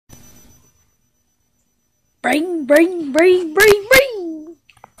Bring, bring, bring, bring, bring.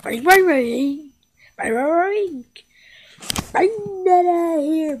 Bring, bring, bring. Bring, bring, bring. Bring that out of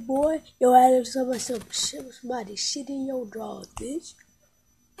here, boy. Yo, Adam, somebody shit in your drawers, bitch.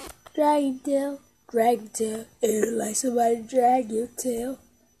 Dragon tail. It look like somebody drag your tail.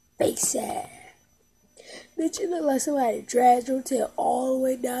 Face ass. Bitch, it look like somebody dragged your tail all the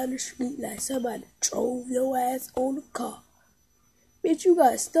way down the street like somebody drove your ass on the car. Bitch, you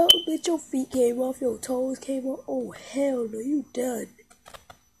got stuck. Bitch, your feet came off, your toes came off. Oh, hell no, you done.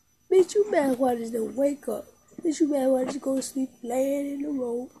 Bitch, you mad why did you wake up? Bitch, you mad why did you go to sleep laying in the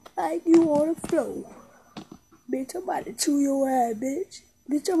road like you on the floor? Bitch, I'm about to chew your ass, bitch.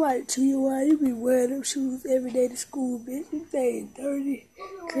 Bitch, I'm about to chew your ass. You be wearing them shoes every day to school, bitch. You ain't dirty,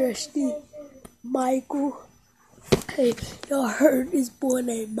 crusty. Michael. Hey, y'all heard this boy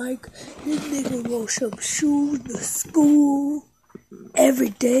named Mike. This nigga wore some shoes to school every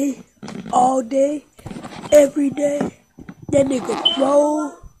day, all day, every day. That nigga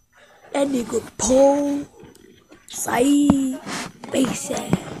roll, that nigga pull, Saeed, face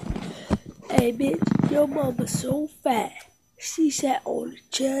ass. Hey, bitch, your mama so fat. She sat on the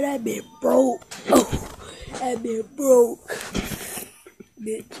chair, that bitch broke. Oh, that bitch broke.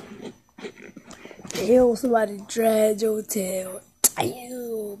 Bitch. Damn, somebody dragged your tail.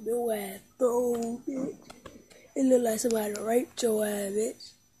 Damn, your ass throw, bitch. It look like somebody raped your ass,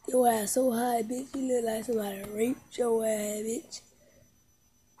 bitch. Your ass so high, bitch. You look like somebody raped your ass, bitch.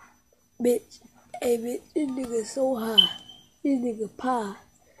 Bitch. Hey, bitch, this nigga so high. This nigga pie.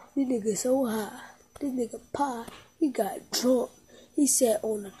 This nigga so high. This nigga pie. He got drunk. He sat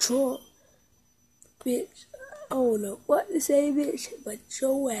on the trunk. Bitch, I don't know what to say, bitch, but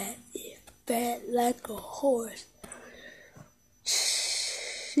your ass is fat like a horse.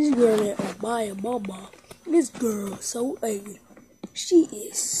 This girl that admire mama. This girl so ugly. She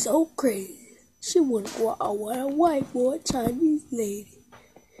is so crazy. She wanna go out with a white boy Chinese lady.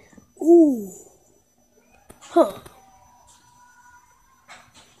 Ooh. Huh.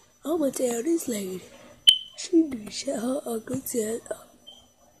 I'ma tell this lady. She need to shut her ugly tail up.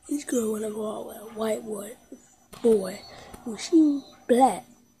 This girl wanna go out with a white boy. Well, she black.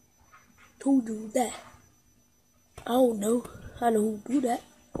 Who do that? I don't know. I know who do that.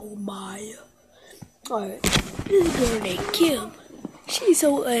 Oh Maya. Alright. This girl named Kim. She's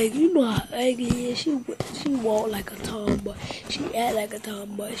so ugly. You know how ugly is. She walk like a tomboy. She act like a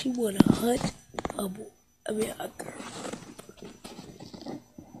tomboy. She wanna hunt a girl.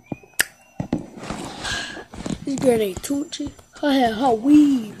 This girl named Tucci. Her hair, her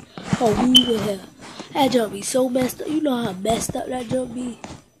weave in hair. That jump be so messed up. You know how messed up that jump be?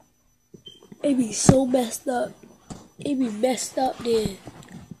 It be so messed up. It be messed up then.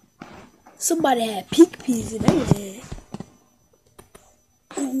 Somebody had peas in their head.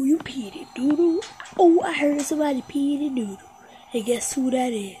 Oh, you peed in doodle? Oh, I heard somebody peed in doodle. And guess who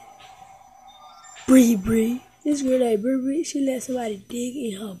that is? Bree. This girl named Bree, she let somebody dig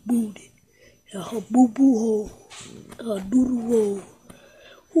in her booty. In her boo-boo hole. Her doodle hole.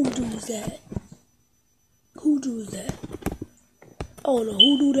 Who does that? I don't know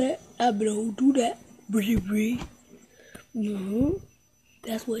who do that. I know who do that. Bree.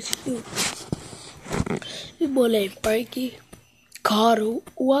 That's what she do. This boy named Frankie. Cardo.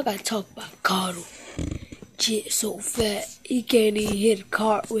 Oh, I gotta talk about Cardo. Shit so fat. He can't even hit a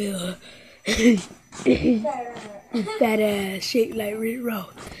cartwheel. Fat ass shaped like Rick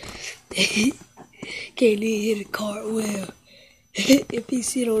Ross. Can't even hit a cartwheel. If he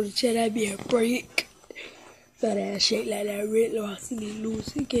sit on the chair, that'd be a break. Fat ass shaped like that Rick Ross.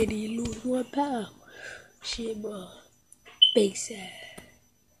 He can't even lose 1 pound. Shit, bro. Face ass.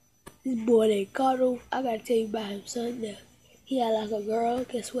 This boy named Cardo, I gotta tell you about him, son. Now, he had like a girl.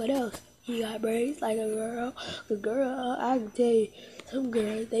 Guess what else? He got braids like a girl. A girl, I can tell you, some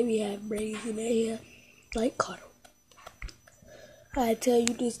girls, they be having braids in their hair like Cardo. I tell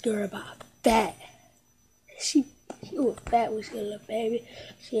you this girl about fat. She was fat when she was a little baby.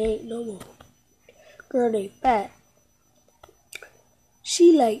 She ain't no more. Girl named Fat.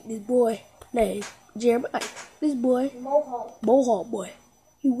 She like this boy named Jeremiah. This boy, Mohawk boy.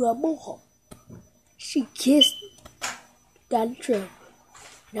 He got Mohawk. She kissed him. Got in trouble.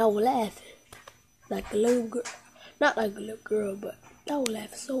 And I was laughing. Like a little girl. Not like a little girl, but I was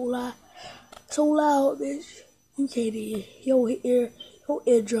laughing so loud. So loud, bitch. You can't even. Your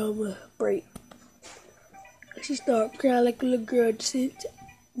eardrum will break. She started crying like a little girl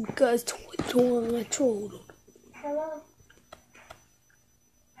because Toy trolled her. Hello?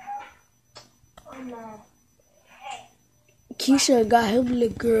 Oh no. Keisha got him a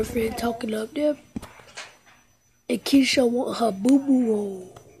little girlfriend talking up there. And Keisha want her boo-boo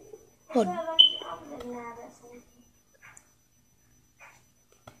on.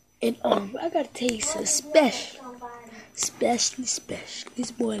 And I gotta tell you something special. Special.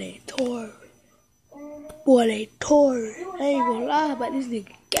 This boy named Tori. I ain't gonna lie about this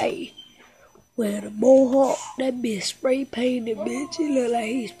nigga gay. Wearing a mohawk, that bitch spray painted, bitch. He look like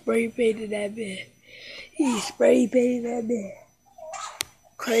he spray painted that bitch. He spray painted that bitch.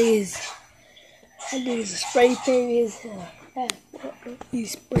 Crazy. That nigga's spray painted his hair. He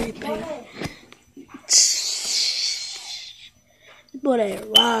spray painted. This boy that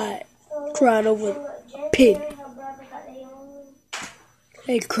ride, crying over a penny.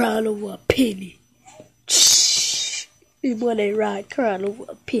 They crying over a penny. This boy that ride, crying over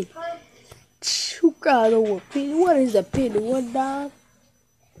a penny. Who cried over a penny? What is a penny? $1?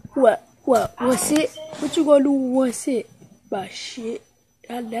 What's it? What you gonna do with 1 cent? Buy shit.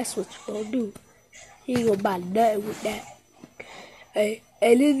 That's what you gonna do. You ain't gonna buy nothing with that. Hey,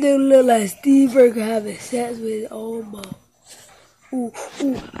 this nigga look like Steve Urkel having sex with his own mom. Ooh,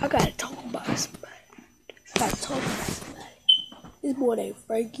 I gotta talk about somebody. This boy named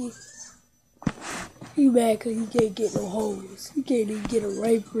Frankie. He mad cause he can't get no hoes. He can't even get a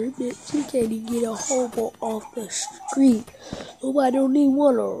raper, bitch. He can't even get a hobo off the street. Nobody don't even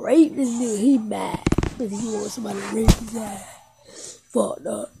want to rape this nigga. He mad cause he wants somebody to rape his ass. Fucked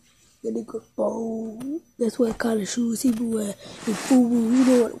up. That nigga phone. That's what kind of shoes he be wearing. The FUBU. You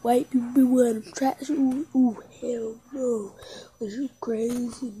know what white people be wearing? Them track shoes. Ooh, hell no. Was you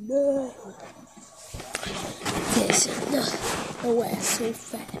crazy? No. Your ass so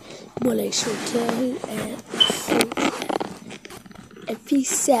fat. Boy, they should kill his ass so fat. If he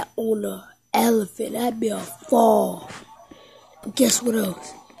sat on an elephant, that'd be a fall. But guess what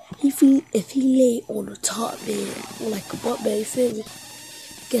else? If he lay on the top bed, like a butt bed,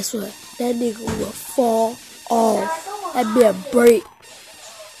 guess what? That nigga will fall off. That'd be a break.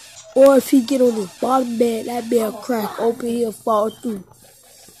 Or if he get on his bottom bed, that'd be a crack open, he'll fall through.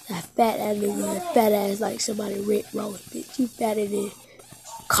 That nigga, fat ass like somebody Rick Ross, bitch. He fatter than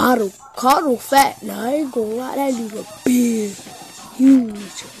Cottle fat. Now I ain't gonna lie, that nigga big,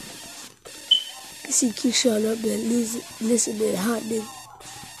 huge. You see Keyshawn up there listening to hot nigga.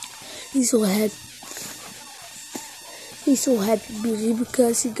 He's so happy busy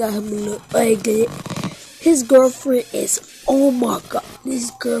because he got him a little ugly. His girlfriend is, oh my god,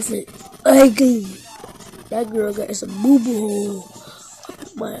 this girlfriend ugly. That girl got some boo-boo hole.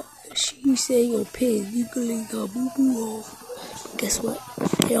 She say your pig, you can leave her boo-boo hole. But guess what?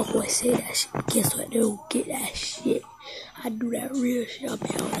 They don't want to say that shit. Guess what? They don't get that shit. I do that real shit. I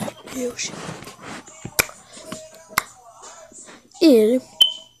be on that real shit. And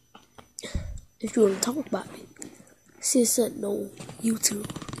if you want to talk about it, see something on YouTube.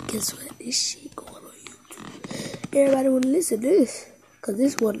 Guess what? This shit going on YouTube. Everybody want to listen to this. Because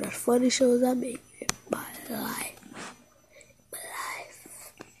this one of the funny shows I make in my life.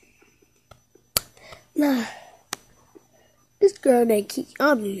 Nah, this girl named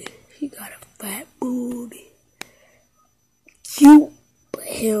Kiana, she got a fat booty. Cute, but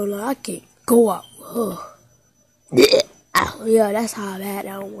hell no, I can't go out with her. Yeah, that's how bad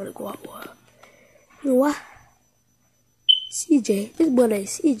I don't want to go out with her. You know what? CJ, this boy named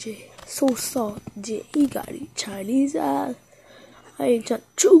CJ, so soft, he got these Chinese eyes. I ain't trying to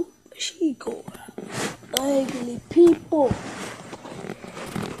chew, but she go out. Ugly people.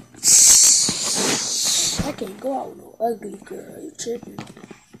 I can't go out with no ugly girl. You tripping?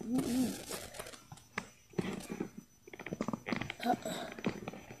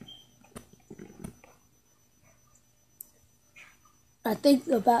 I think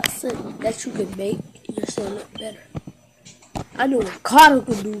about something that you can make yourself look better. I know what Carter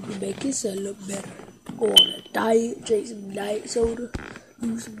can do to make himself look better. Go on a diet, drink some diet soda,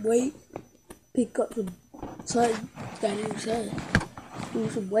 lose some weight, pick up some sun,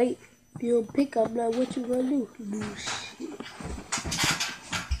 lose some weight. If you don't pick up, like, what you gonna do? Lose shit.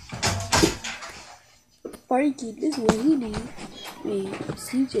 Frankie, this is what he need.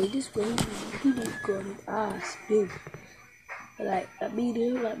 CJ, this is what he need. He need to go on his eyes big. Like, I mean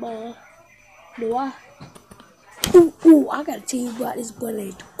him, like, mine. You know why? Ooh, I gotta tell you about this boy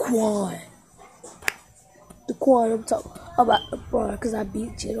named Daquan. Daquan, I'm talking about LeBron, because I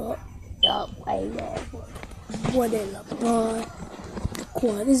beat you up. Y'all, way mad, boy. Boy named LeBron.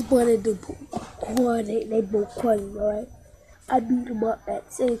 Daquan, this boy named Daquan, they both cousins, alright? I beat them up at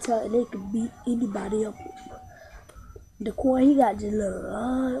the same time, and they can beat anybody up. Daquan, he got just a little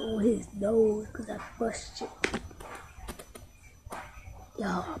line on his nose, because I bust you. Yo,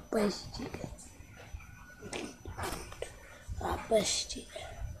 I bust you.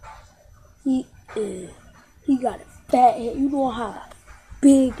 He got a fat head. You know how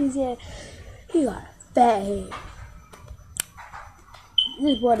big his head? He got a fat head.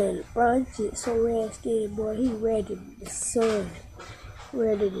 This boy that LeBron shit so red skinned, boy. He red in the sun.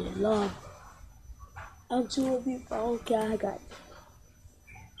 Redder than lava. I'm too big for I don't care. I got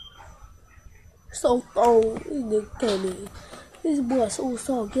so thrown. This nigga came in. This boy so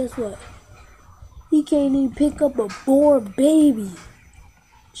soft. Guess what? He can't even pick up a born baby.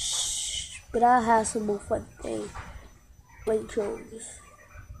 Shh. But I have some more fun things. Wait, just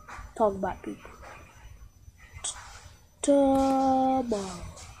talk about people. Tomorrow.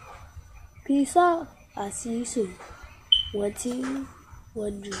 Peace out. I'll see you soon. One team,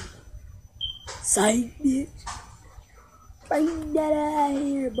 one dream. Sight, bitch. Bring that out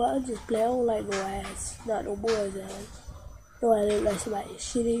here, but I just play. I don't like no ass. Not no boys' ass. No, I look like somebody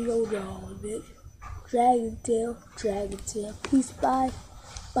shitting your dog, bitch. Dragon tail. Peace, bye.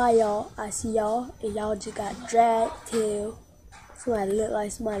 Bye, y'all. I see y'all, and y'all just got drag tail. Somebody look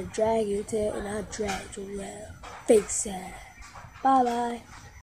like somebody drag your tail, and I dragged your ass. Fake sad. Bye-bye.